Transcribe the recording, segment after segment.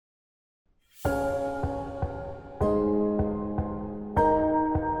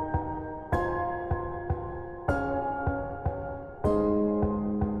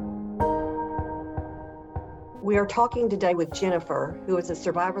We are talking today with Jennifer, who is a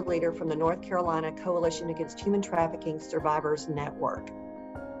survivor leader from the North Carolina Coalition Against Human Trafficking Survivors Network.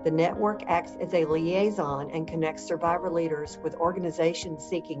 The network acts as a liaison and connects survivor leaders with organizations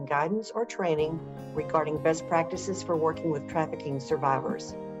seeking guidance or training regarding best practices for working with trafficking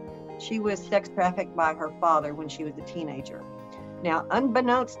survivors. She was sex trafficked by her father when she was a teenager. Now,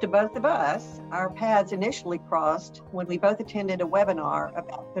 unbeknownst to both of us, our paths initially crossed when we both attended a webinar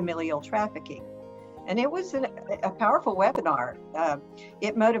about familial trafficking. And it was a powerful webinar.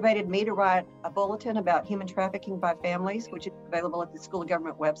 It motivated me to write a bulletin about human trafficking by families, which is available at the School of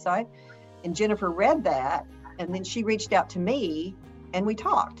Government website. And Jennifer read that, and then she reached out to me, and we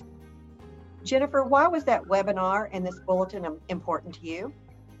talked. Jennifer, why was that webinar and this bulletin important to you?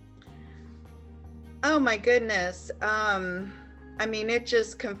 Oh my goodness. It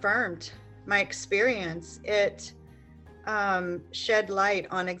just confirmed my experience. It shed light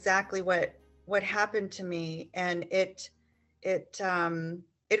on exactly what happened to me, and it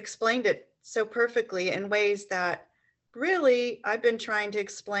explained it so perfectly in ways that really I've been trying to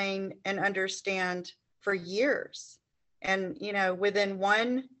explain and understand for years. And within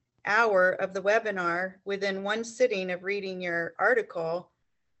 1 hour of the webinar, within one sitting of reading your article,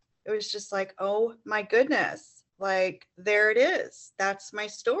 it was just like, oh my goodness, like there it is. That's my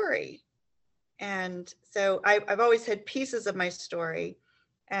story. And so I've always had pieces of my story,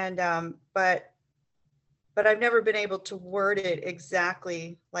 and but I've never been able to word it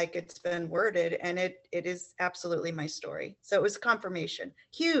exactly like it's been worded, and it is absolutely my story. So it was confirmation,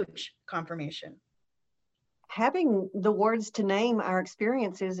 huge confirmation. Having the words to name our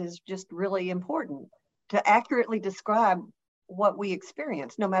experiences is just really important to accurately describe what we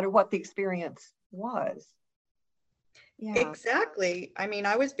experienced, no matter what the experience was. Yeah. Exactly.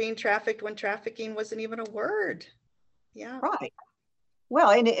 I was being trafficked when trafficking wasn't even a word. Yeah. Right.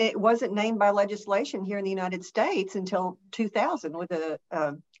 Well, and it wasn't named by legislation here in the United States until 2000 with the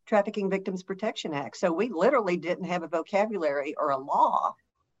Trafficking Victims Protection Act. So we literally didn't have a vocabulary or a law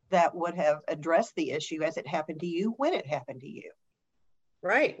that would have addressed the issue as it happened to you when it happened to you.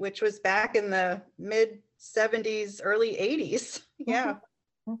 Right, which was back in the mid 70s, early 80s. Yeah,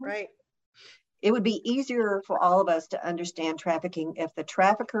 mm-hmm. Right. It would be easier for all of us to understand trafficking if the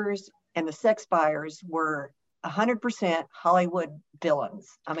traffickers and the sex buyers were 100% Hollywood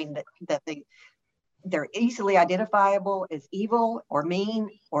villains. They're easily identifiable as evil or mean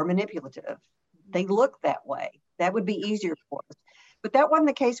or manipulative. They look that way. That would be easier for us. But that wasn't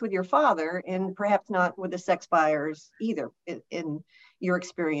the case with your father, and perhaps not with the sex buyers either in your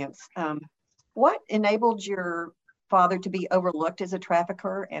experience. What enabled your father to be overlooked as a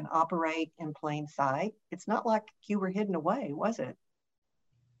trafficker and operate in plain sight? It's not like you were hidden away, was it?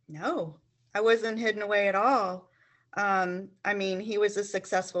 No, I wasn't hidden away at all. He was a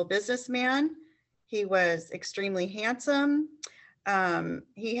successful businessman. He was extremely handsome.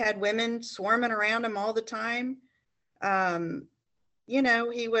 He had women swarming around him all the time.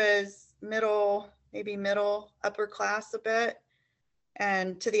 He was maybe middle, upper class a bit.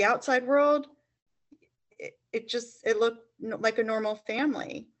 And to the outside world, it looked like a normal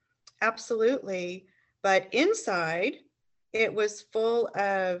family. Absolutely. But inside, it was full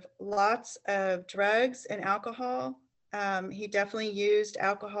of lots of drugs and alcohol. He definitely used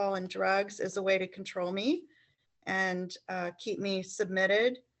alcohol and drugs as a way to control me and keep me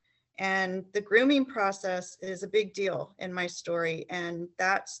submitted. And the grooming process is a big deal in my story. And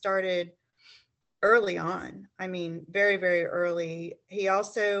that started early on. Very, very early. He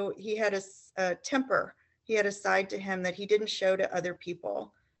had a temper. He had a side to him that he didn't show to other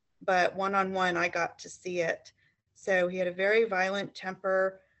people, but one-on-one, I got to see it. So he had a very violent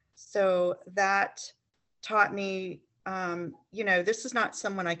temper. So that taught me, this is not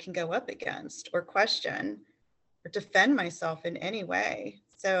someone I can go up against or question or defend myself in any way.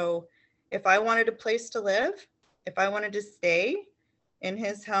 So if I wanted a place to live, if I wanted to stay in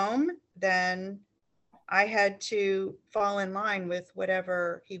his home, then I had to fall in line with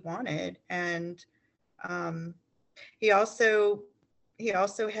whatever he wanted. And he also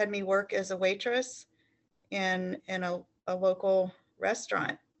had me work as a waitress in a local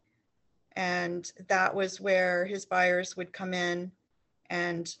restaurant. And that was where his buyers would come in.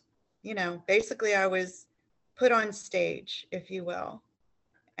 And, basically I was put on stage, if you will.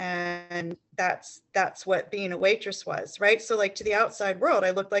 And that's what being a waitress was, right? So like to the outside world, I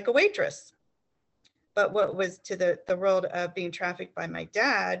looked like a waitress. But what was to the world of being trafficked by my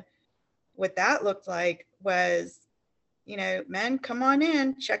dad, what that looked like was, men, come on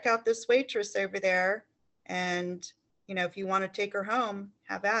in, check out this waitress over there. And, if you want to take her home,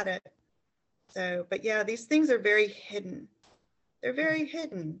 have at it. So, but yeah, these things are very hidden. They're very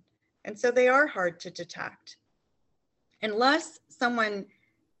hidden. And so they are hard to detect. unless someone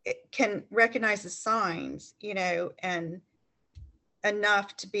can recognize the signs, and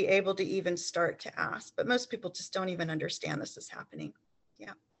enough to be able to even start to ask. But most people just don't even understand this is happening.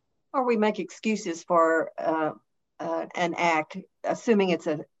 Yeah. Or we make excuses for an act, assuming it's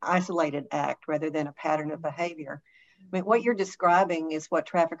an isolated act rather than a pattern of behavior. I mean, what you're describing is what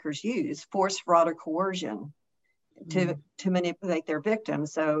traffickers use: force, fraud, or coercion to manipulate their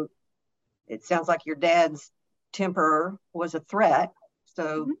victims. So it sounds like your dad's temper was a threat.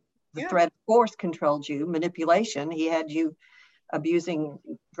 So the threat of force controlled you. Manipulation, he had you abusing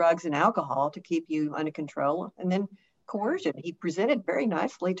drugs and alcohol to keep you under control. And then coercion, he presented very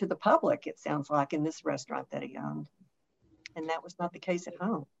nicely to the public, it sounds like, in this restaurant that he owned. And that was not the case at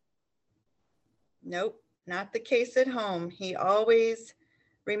home. Nope, not the case at home. He always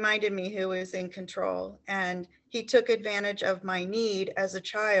reminded me who was in control, and he took advantage of my need as a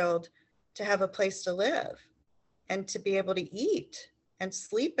child to have a place to live and to be able to eat and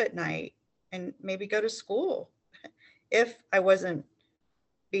sleep at night and maybe go to school if I wasn't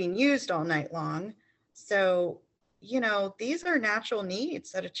being used all night long. So, these are natural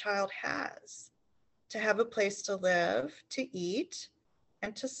needs that a child has: to have a place to live, to eat,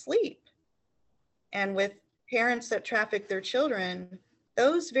 and to sleep. And with parents that traffic their children,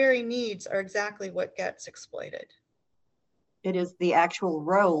 those very needs are exactly what gets exploited. It is the actual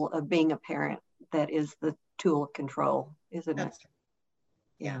role of being a parent that is the tool of control, isn't it?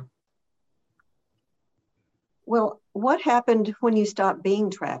 Yeah. Well, what happened when you stopped being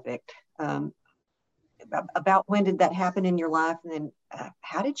trafficked? About when did that happen in your life? And then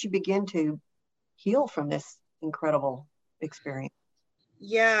how did you begin to heal from this incredible experience?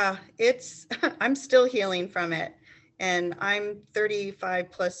 Yeah, I'm still healing from it. And I'm 35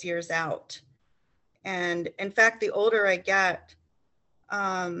 plus years out. And in fact, the older I get,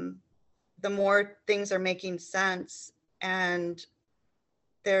 the more things are making sense. And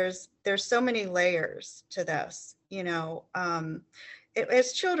there's so many layers to this,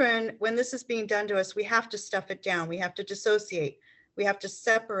 as children, when this is being done to us, we have to stuff it down. We have to dissociate. We have to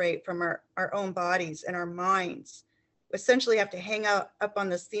separate from our own bodies and our minds. We essentially have to hang out up on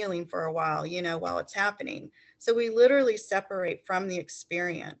the ceiling for a while, while it's happening. So we literally separate from the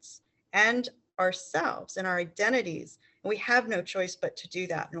experience and ourselves and our identities. And we have no choice but to do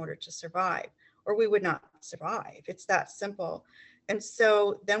that in order to survive, or we would not survive. It's that simple. And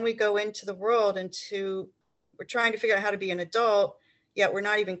so then we go into the world we're trying to figure out how to be an adult, yet we're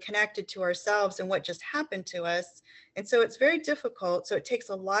not even connected to ourselves and what just happened to us. And so it's very difficult. So it takes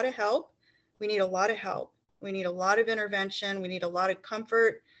a lot of help. We need a lot of help. We need a lot of intervention. We need a lot of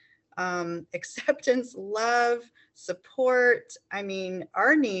comfort, acceptance, love, support. I mean,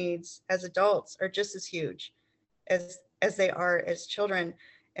 our needs as adults are just as huge as they are as children.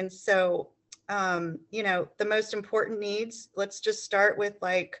 And so, the most important needs, let's just start with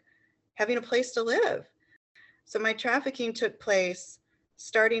like having a place to live. So my trafficking took place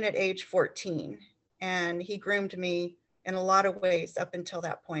starting at age 14, and he groomed me in a lot of ways up until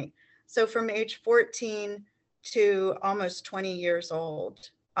that point. So from age 14 to almost 20 years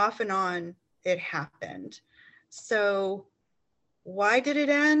old, off and on, it happened. So why did it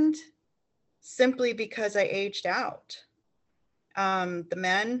end? Simply because I aged out. The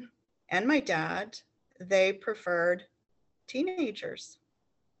men and my dad, they preferred teenagers.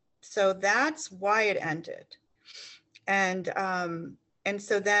 So that's why it ended. And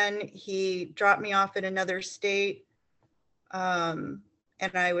so then he dropped me off in another state, and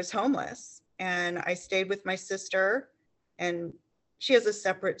I was homeless. And I stayed with my sister, and she has a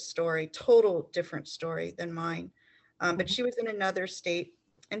separate story, total different story than mine. But she was in another state.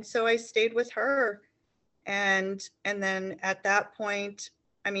 And so I stayed with her. And then at that point,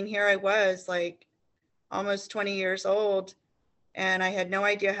 I mean, here I was like almost 20 years old, and I had no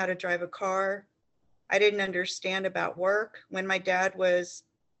idea how to drive a car. I didn't understand about work. When my dad was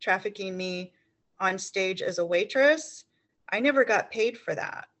trafficking me on stage as a waitress, I never got paid for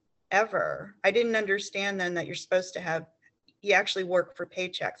that, ever. I didn't understand then that you're supposed to you actually work for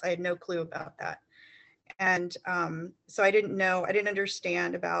paychecks. I had no clue about that. And so I didn't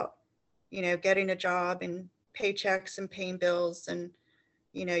understand about, getting a job and paychecks and paying bills, and,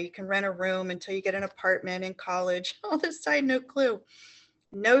 you can rent a room until you get an apartment in college. All this, I had no clue.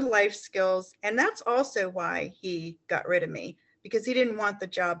 No life skills. And that's also why he got rid of me, because he didn't want the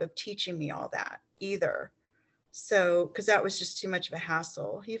job of teaching me all that either. So, because that was just too much of a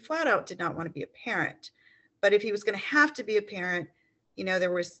hassle. He flat out did not want to be a parent. But if he was going to have to be a parent,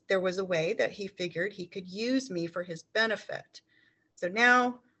 there was a way that he figured he could use me for his benefit. So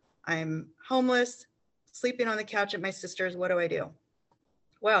now I'm homeless, sleeping on the couch at my sister's. What do I do?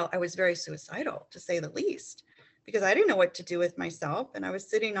 Well, I was very suicidal, to say the least. because I didn't know what to do with myself. And I was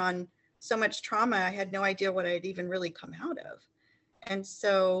sitting on so much trauma, I had no idea what I'd even really come out of. And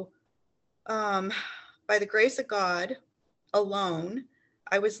so, by the grace of God alone,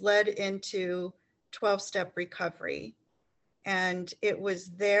 I was led into 12-step recovery. And it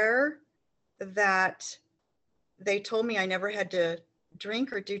was there that they told me I never had to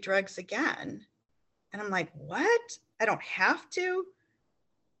drink or do drugs again. And I'm like, what? I don't have to?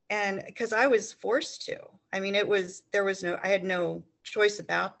 And because I was forced to. I mean, I had no choice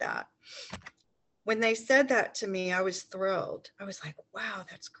about that. When they said that to me, I was thrilled. I was like, wow,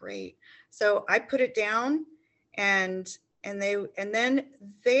 that's great. So I put it down, and then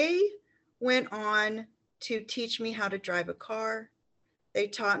they went on to teach me how to drive a car. They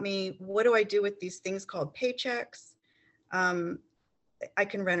taught me, what do I do with these things called paychecks? I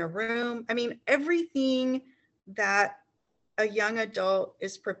can rent a room. I mean, everything that a young adult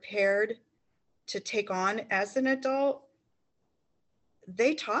is prepared to take on as an adult,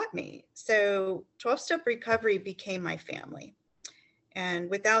 they taught me. So 12-step recovery became my family. And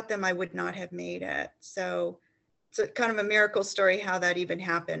without them, I would not have made it. So it's a kind of a miracle story how that even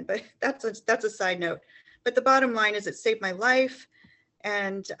happened, but that's a side note. But the bottom line is it saved my life.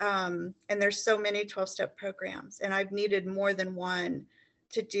 And there's so many 12-step programs, and I've needed more than one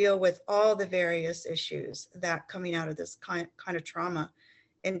to deal with all the various issues that coming out of this kind of trauma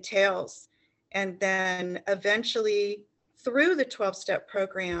entails. And then eventually through the 12-step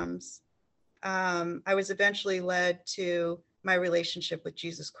programs, I was eventually led to my relationship with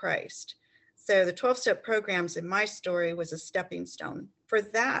Jesus Christ. So the 12-step programs in my story was a stepping stone for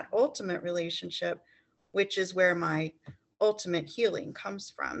that ultimate relationship, which is where my ultimate healing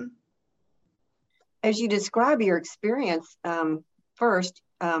comes from. As you describe your experience, first,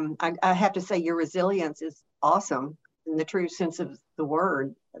 I have to say your resilience is awesome in the true sense of the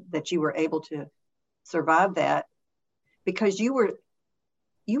word, that you were able to survive that, because you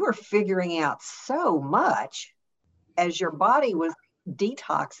were figuring out so much as your body was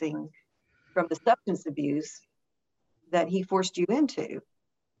detoxing from the substance abuse that he forced you into.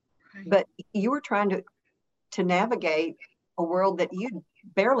 Right. But you were trying to navigate a world that you'd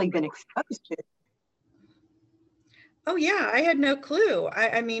barely been exposed to. Oh yeah, I had no clue.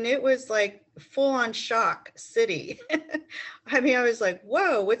 I mean, it was like full on shock city. I mean, I was like,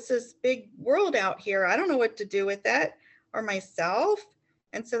 whoa, what's this big world out here? I don't know what to do with that or myself.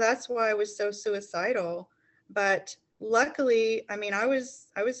 And so that's why I was so suicidal. But luckily, I mean, I was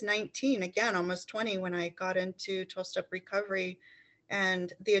 19, again, almost 20 when I got into 12-step recovery,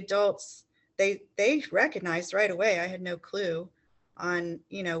 and the adults, they recognized right away I had no clue on,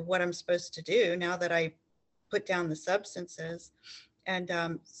 what I'm supposed to do now that I put down the substances.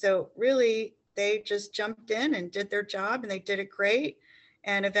 And so really they just jumped in and did their job, and they did it great.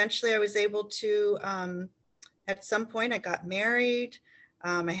 And eventually I was able to, at some point I got married,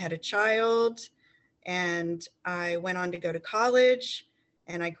 I had a child, and I went on to go to college,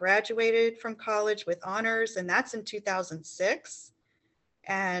 and I graduated from college with honors, and that's in 2006.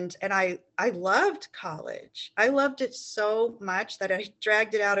 And I loved college. I loved it so much that I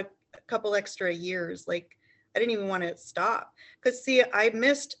dragged it out a couple extra years. Like, I didn't even want to stop, because see, I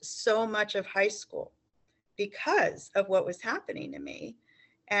missed so much of high school because of what was happening to me.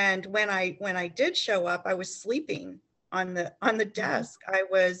 And when I did show up, I was sleeping on the desk. I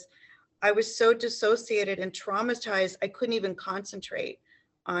was so dissociated and traumatized, I couldn't even concentrate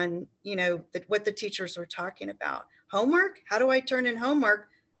on, what the teachers were talking about. Homework? How do I turn in homework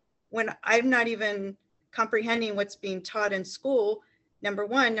when I'm not even comprehending what's being taught in school? Number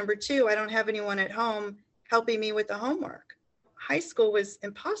one. Number two, I don't have anyone at home helping me with the homework. High school was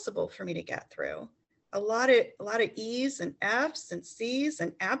impossible for me to get through. A lot of E's and F's and C's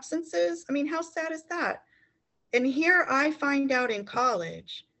and absences. I mean, how sad is that? And here I find out in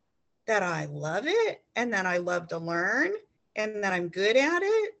college that I love it, and that I love to learn, and that I'm good at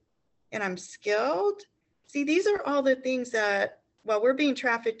it, and I'm skilled. See, these are all the things that, while we're being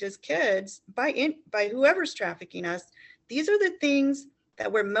trafficked as kids by whoever's trafficking us, these are the things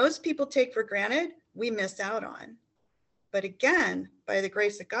that where most people take for granted, we miss out on. But again, by the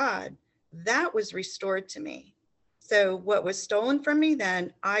grace of God, that was restored to me. So what was stolen from me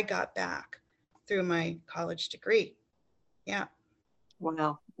then, I got back through my college degree. Yeah.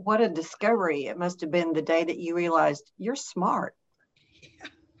 Wow, what a discovery. It must have been the day that you realized you're smart. Yeah.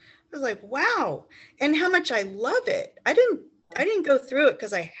 I was like, wow. And how much I love it. I didn't go through it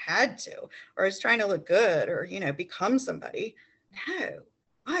because I had to, or I was trying to look good, or, become somebody. No,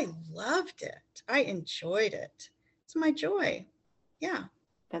 I loved it. I enjoyed it. It's my joy. Yeah.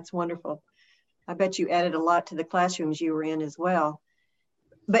 That's wonderful. I bet you added a lot to the classrooms you were in as well.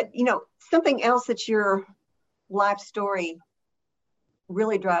 But, something else that you're life story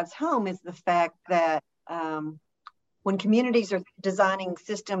really drives home is the fact that when communities are designing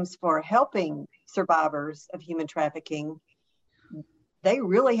systems for helping survivors of human trafficking, they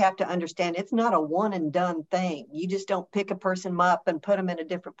really have to understand it's not a one and done thing. You just don't pick a person up and put them in a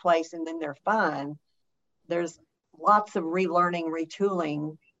different place and then they're fine. There's lots of relearning,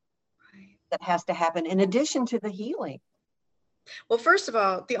 retooling that has to happen in addition to the healing. Well, first of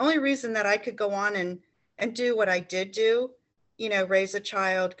all, the only reason that I could go on and do what I did do, raise a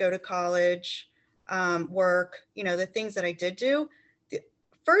child, go to college, work, the things that I did do,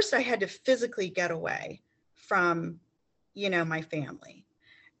 first I had to physically get away from, my family.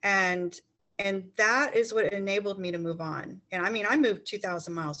 And that is what enabled me to move on. And I mean, I moved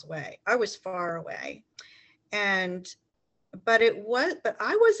 2,000 miles away. I was far away. But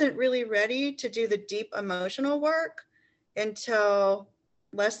I wasn't really ready to do the deep emotional work until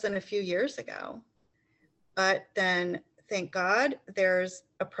less than a few years ago. But then, thank God, there's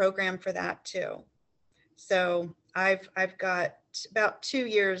a program for that too. So I've got about 2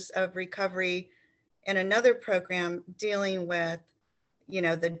 years of recovery in another program dealing with,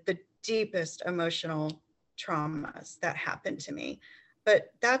 the deepest emotional traumas that happened to me.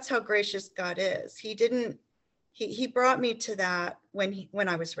 But that's how gracious God is. He brought me to that when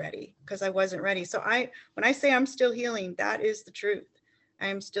I was ready, because I wasn't ready. So when I say I'm still healing, that is the truth. I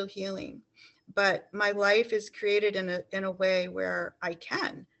am still healing, but my life is created in a way where I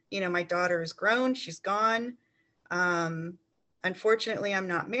can. My daughter is grown, she's gone. Unfortunately, I'm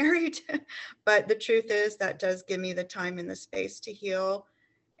not married, but the truth is that does give me the time and the space to heal.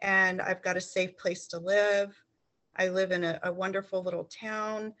 And I've got a safe place to live. I live in a wonderful little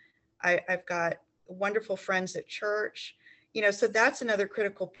town. I've got wonderful friends at church, so that's another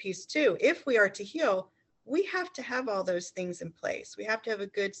critical piece too. If we are to heal, we have to have all those things in place. We have to have a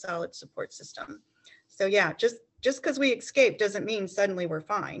good, solid support system. So yeah, just because we escape doesn't mean suddenly we're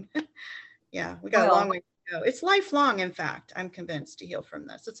fine. Yeah, we got a long way to go. It's lifelong, in fact. I'm convinced to heal from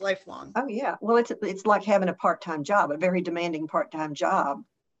this. It's lifelong. Oh yeah, well, it's like having a part-time job, a very demanding part-time job,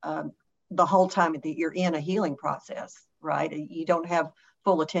 the whole time that you're in a healing process, right? You don't have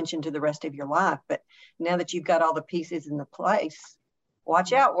full attention to the rest of your life, but now that you've got all the pieces in the place,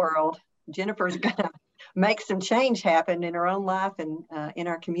 watch out, world. Jennifer's gonna make some change happen in her own life and in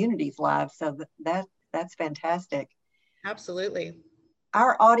our community's lives. So that's fantastic. Absolutely.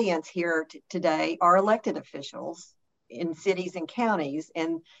 Our audience here today are elected officials in cities and counties,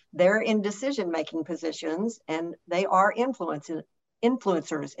 and they're in decision-making positions, and they are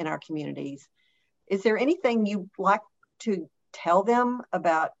influencers in our communities. Is there anything you'd like to tell them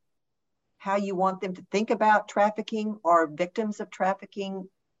about how you want them to think about trafficking or victims of trafficking?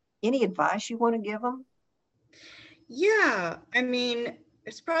 Any advice you want to give them? Yeah, I mean,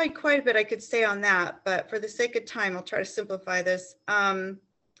 there's probably quite a bit I could say on that, but for the sake of time, I'll try to simplify this.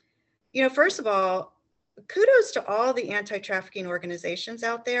 First of all, kudos to all the anti-trafficking organizations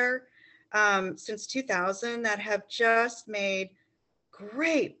out there since 2000 that have just made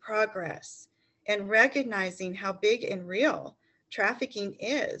great progress in recognizing how big and real trafficking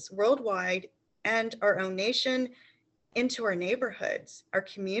is worldwide and our own nation, into our neighborhoods, our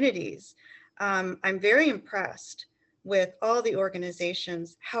communities. I'm very impressed with all the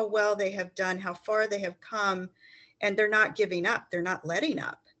organizations, how well they have done, how far they have come, and they're not giving up, they're not letting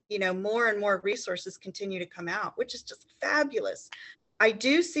up. More and more resources continue to come out, which is just fabulous. I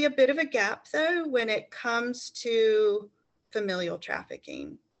do see a bit of a gap though when it comes to familial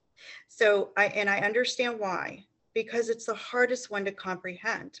trafficking. So I understand why, because it's the hardest one to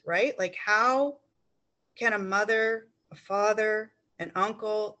comprehend, right? Like, how can a mother, a father, an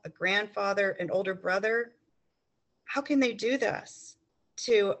uncle, a grandfather, an older brother, how can they do this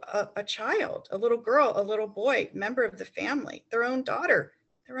to a child, a little girl, a little boy, member of the family, their own daughter,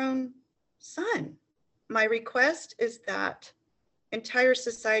 their own son? My request is that entire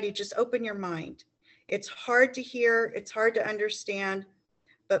society just open your mind. It's hard to hear, it's hard to understand,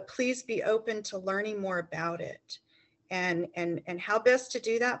 but please be open to learning more about it. And how best to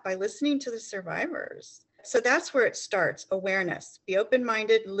do that? By listening to the survivors. So that's where it starts, awareness. Be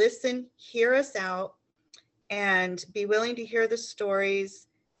open-minded, listen, hear us out, and be willing to hear the stories.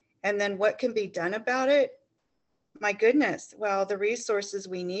 And then what can be done about it? My goodness, well, the resources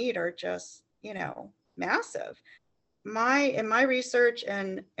we need are just, massive. In my research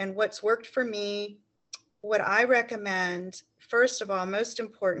and what's worked for me, what I recommend, first of all, most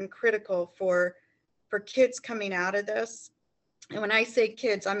important, critical for kids coming out of this, and when I say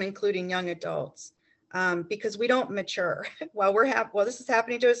kids, I'm including young adults, because we don't mature. While this is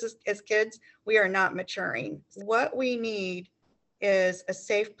happening to us as kids, we are not maturing. What we need is a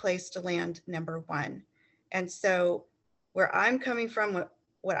safe place to land, number one. And so where I'm coming from,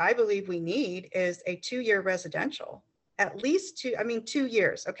 what I believe we need is a 2-year residential, at least 2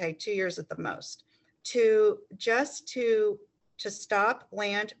 years. Okay, 2 years at the most, to stop,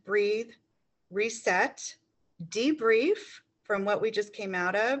 land, breathe, reset, debrief from what we just came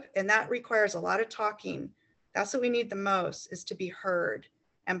out of. And that requires a lot of talking. That's what we need the most, is to be heard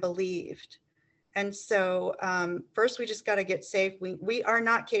and believed. And so first, we just got to get safe. We are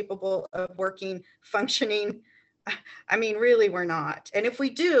not capable of working, functioning. I mean, really, we're not. And if we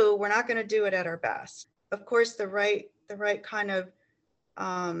do, we're not going to do it at our best. Of course, the right kind of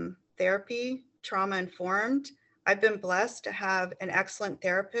therapy, trauma informed. I've been blessed to have an excellent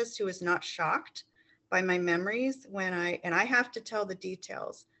therapist who is not shocked by my memories when I have to tell the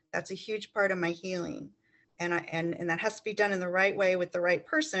details. That's a huge part of my healing. And that has to be done in the right way with the right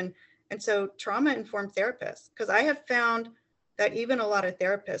person. And so trauma-informed therapists, because I have found that even a lot of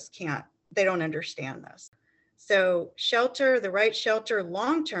therapists they don't understand this. So shelter, the right shelter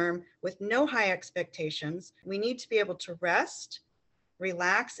long-term with no high expectations. We need to be able to rest,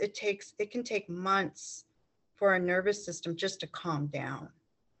 relax. It can take months for our nervous system just to calm down.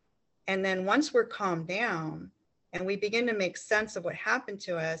 And then once we're calmed down and we begin to make sense of what happened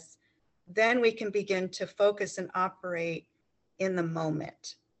to us, then we can begin to focus and operate in the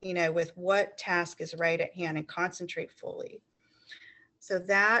moment, with what task is right at hand, and concentrate fully. So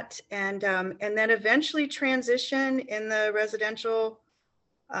that, and then eventually transition in the residential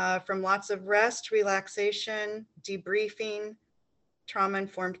from lots of rest, relaxation, debriefing,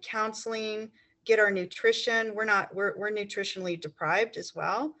 trauma-informed counseling, get our nutrition. We're nutritionally deprived as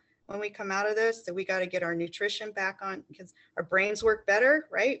well when we come out of this. So we got to get our nutrition back on, because our brains work better,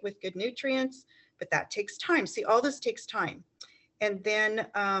 right, with good nutrients, but that takes time. See, all this takes time. And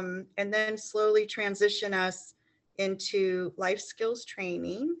then slowly transition us into life skills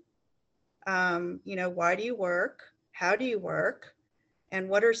training. Why do you work? How do you work? And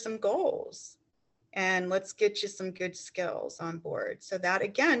what are some goals? And let's get you some good skills on board. So that,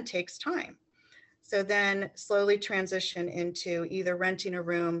 again, takes time. So then slowly transition into either renting a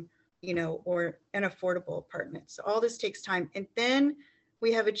room, or an affordable apartment. So all this takes time. And then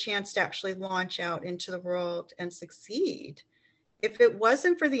we have a chance to actually launch out into the world and succeed. If it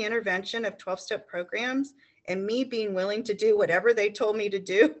wasn't for the intervention of 12-step programs and me being willing to do whatever they told me to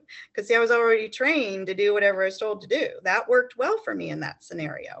do, because I was already trained to do whatever I was told to do, that worked well for me in that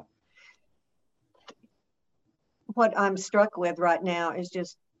scenario. What I'm struck with right now is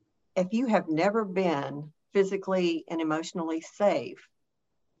just, if you have never been physically and emotionally safe,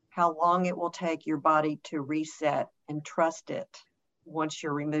 how long it will take your body to reset and trust it once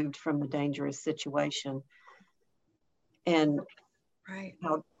you're removed from the dangerous situation. And right,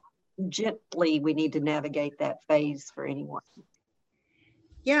 how gently we need to navigate that phase for anyone.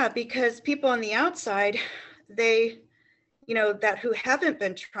 Yeah, because people on the outside, they, that who haven't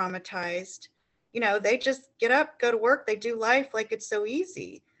been traumatized, they just get up, go to work, they do life like it's so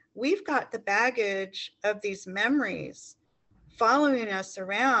easy. We've got the baggage of these memories following us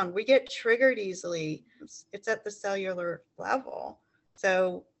around. We get triggered easily. It's at the cellular level.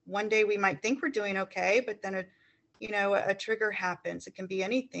 So one day we might think we're doing okay, but then a trigger happens. It can be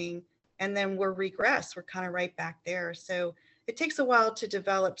anything. And then we're regress. We're kind of right back there. So it takes a while to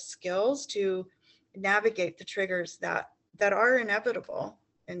develop skills to navigate the triggers that are inevitable.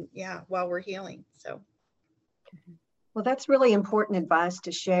 And while we're healing. So. Well, that's really important advice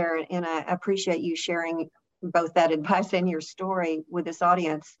to share. And I appreciate you sharing both that advice and your story with this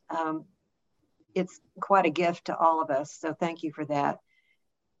audience. It's quite a gift to all of us. So thank you for that.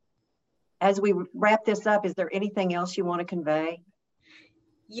 As we wrap this up, is there anything else you want to convey?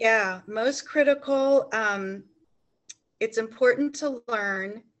 Yeah, most critical. It's important to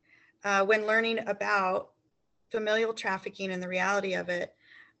learn when learning about familial trafficking and the reality of it.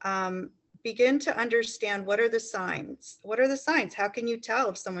 Begin to understand, what are the signs? What are the signs? How can you tell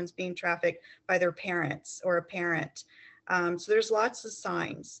if someone's being trafficked by their parents or a parent? So there's lots of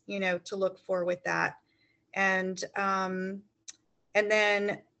signs, to look for with that. And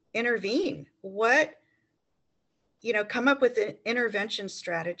then intervene. Come up with an intervention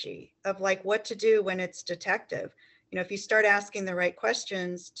strategy of like what to do when it's detective. If you start asking the right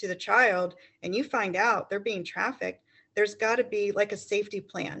questions to the child and you find out they're being trafficked, there's got to be like a safety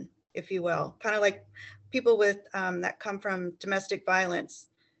plan, if you will, kind of like people with that come from domestic violence.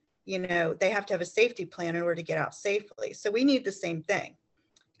 They have to have a safety plan in order to get out safely. So we need the same thing,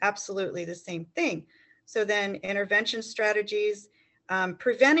 absolutely the same thing. So then intervention strategies,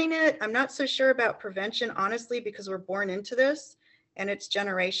 preventing it. I'm not so sure about prevention, honestly, because we're born into this and it's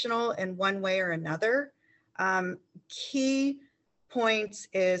generational in one way or another. Key points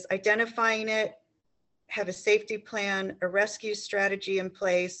is identifying it have a safety plan, a rescue strategy in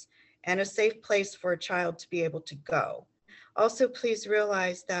place, and a safe place for a child to be able to go. Also, please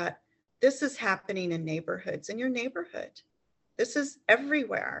realize that this is happening in neighborhoods, in your neighborhood. This is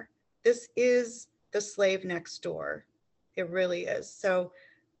everywhere. This is the slave next door. It really is. So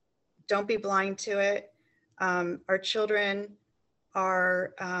don't be blind to it. Our children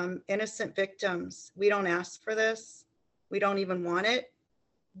are innocent victims. We don't ask for this. We don't even want it.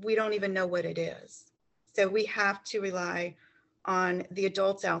 We don't even know what it is. So we have to rely on the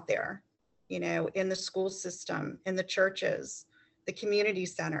adults out there, in the school system, in the churches, the community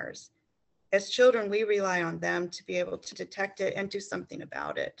centers. As children, we rely on them to be able to detect it and do something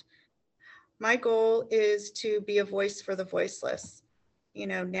about it. My goal is to be a voice for the voiceless.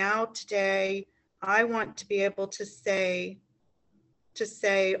 Now today, I want to be able to say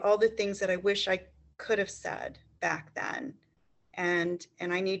all the things that I wish I could have said back then. And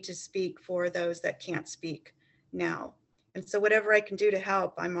I need to speak for those that can't speak now. And so whatever I can do to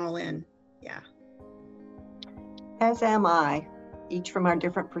help, I'm all in. Yeah. As am I, each from our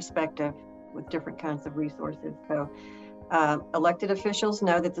different perspective with different kinds of resources. So elected officials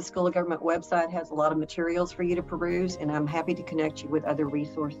know that the School of Government website has a lot of materials for you to peruse, and I'm happy to connect you with other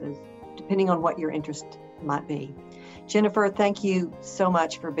resources, depending on what your interest might be. Jennifer, thank you so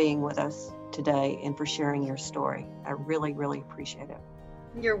much for being with us today and for sharing your story. I really, really appreciate it.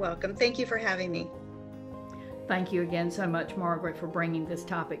 You're welcome. Thank you for having me. Thank you again so much, Margaret, for bringing this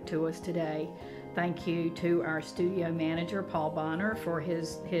topic to us today. Thank you to our studio manager, Paul Bonner, for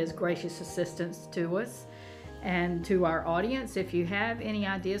his gracious assistance to us. And to our audience, if you have any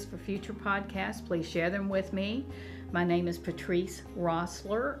ideas for future podcasts, please share them with me. My name is Patrice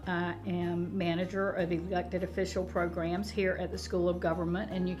Rossler. I am manager of elected official programs here at the School of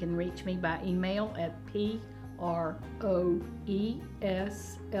Government, and you can reach me by email at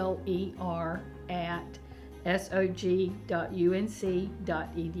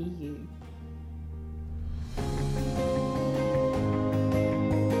proesler@sog.unc.edu.